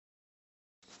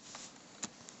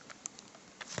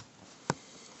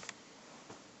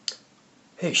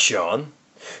Hey Sean,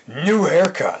 new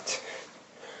haircut.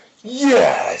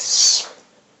 Yes!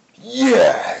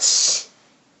 Yes!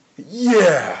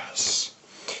 Yes!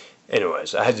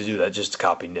 Anyways, I had to do that just to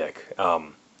copy Nick.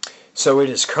 So it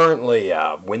is currently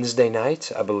Wednesday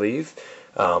night, I believe.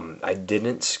 I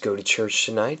didn't go to church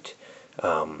tonight.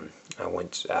 I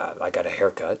got a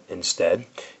haircut instead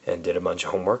and did a bunch of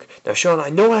homework. Now, Sean,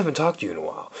 I know I haven't talked to you in a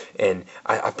while, and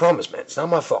I promise, man, it's not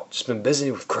my fault. Just been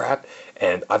busy with crap,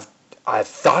 and I've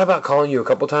thought about calling you a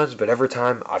couple times, but every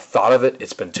time I've thought of it,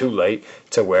 it's been too late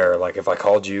to where, like, if I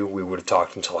called you, we would have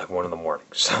talked until, like, 1 in the morning.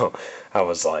 So I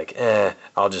was like,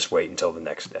 I'll just wait until the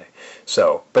next day.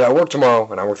 So, but I work tomorrow,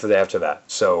 and I work the day after that.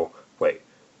 So, wait,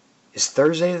 is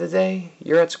Thursday the day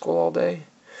you're at school all day?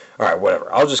 All right,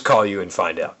 whatever. I'll just call you and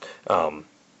find out.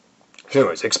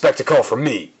 Anyways, expect a call from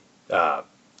me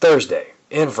Thursday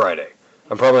and Friday.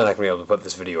 I'm probably not going to be able to put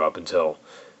this video up until,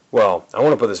 well, I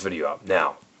want to put this video up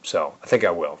now. So I think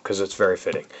I will, because it's very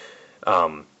fitting.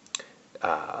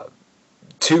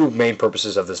 Two main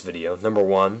purposes of this video. Number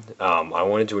one, I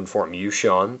wanted to inform you,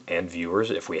 Sean, and viewers,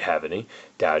 if we have any,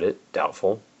 doubt it,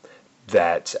 doubtful,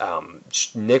 that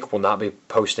Nick will not be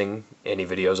posting any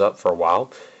videos up for a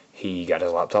while. He got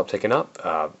his laptop taken up.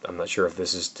 I'm not sure if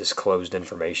this is disclosed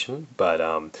information, but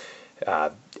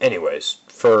anyways,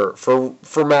 for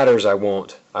matters I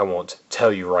won't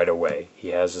tell you right away. He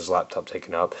has his laptop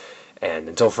taken up, and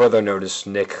until further notice,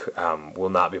 Nick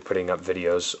will not be putting up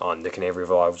videos on Nick and Avery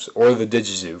Vlogs or the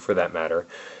Digizoo for that matter.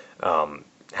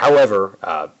 However,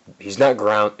 he's not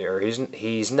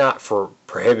he's not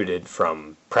prohibited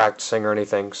from practicing or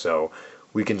anything, so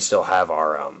we can still have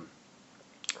our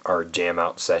jam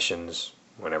out sessions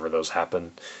whenever those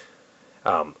happen.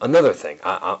 Another thing,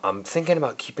 I'm thinking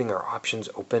about keeping our options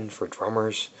open for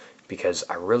drummers because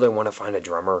I really want to find a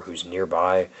drummer who's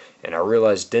nearby. And I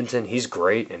realize Denton, he's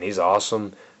great and he's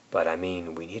awesome, but I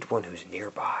mean, we need one who's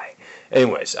nearby.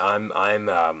 Anyways,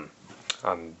 I'm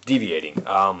deviating.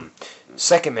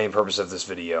 Second main purpose of this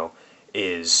video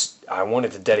is I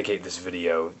wanted to dedicate this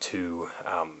video to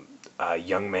a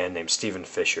young man named Stephen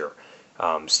Fisher.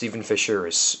 Stephen Fisher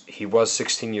was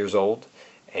 16 years old,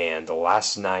 and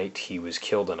last night he was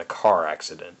killed in a car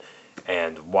accident.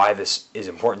 And why this is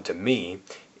important to me,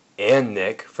 and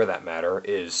Nick for that matter,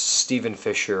 is Stephen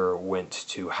Fisher went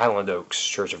to Highland Oaks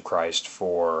Church of Christ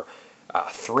for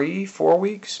 3-4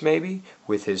 weeks maybe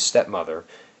with his stepmother,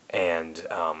 and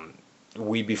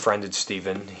we befriended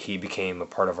Stephen. He became a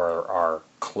part of our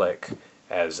clique,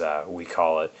 as we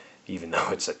call it, even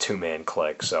though it's a two-man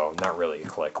clique, so not really a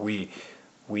clique. We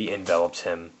enveloped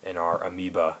him in our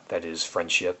amoeba that is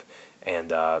friendship,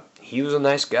 and he was a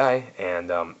nice guy,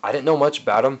 and I didn't know much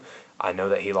about him. I know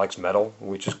that he likes metal,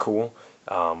 which is cool,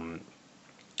 and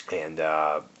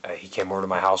he came over to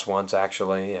my house once,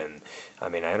 actually, and I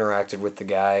mean, I interacted with the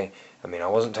guy. I mean, I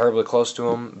wasn't terribly close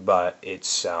to him, but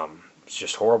it's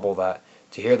just horrible to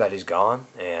hear that he's gone,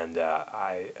 and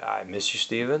I miss you,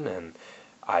 Stephen, and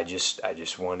I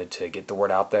just wanted to get the word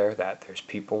out there that there's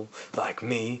people like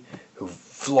me who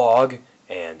vlog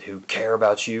and who care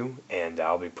about you, and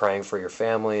I'll be praying for your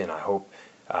family, and I hope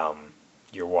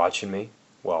you're watching me.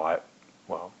 I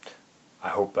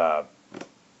hope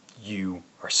you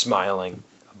are smiling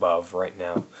above right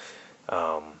now.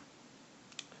 So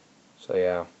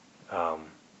yeah,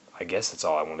 I guess that's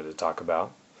all I wanted to talk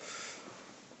about.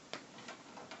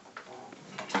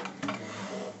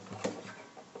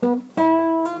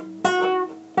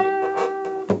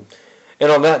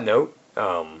 And on that note,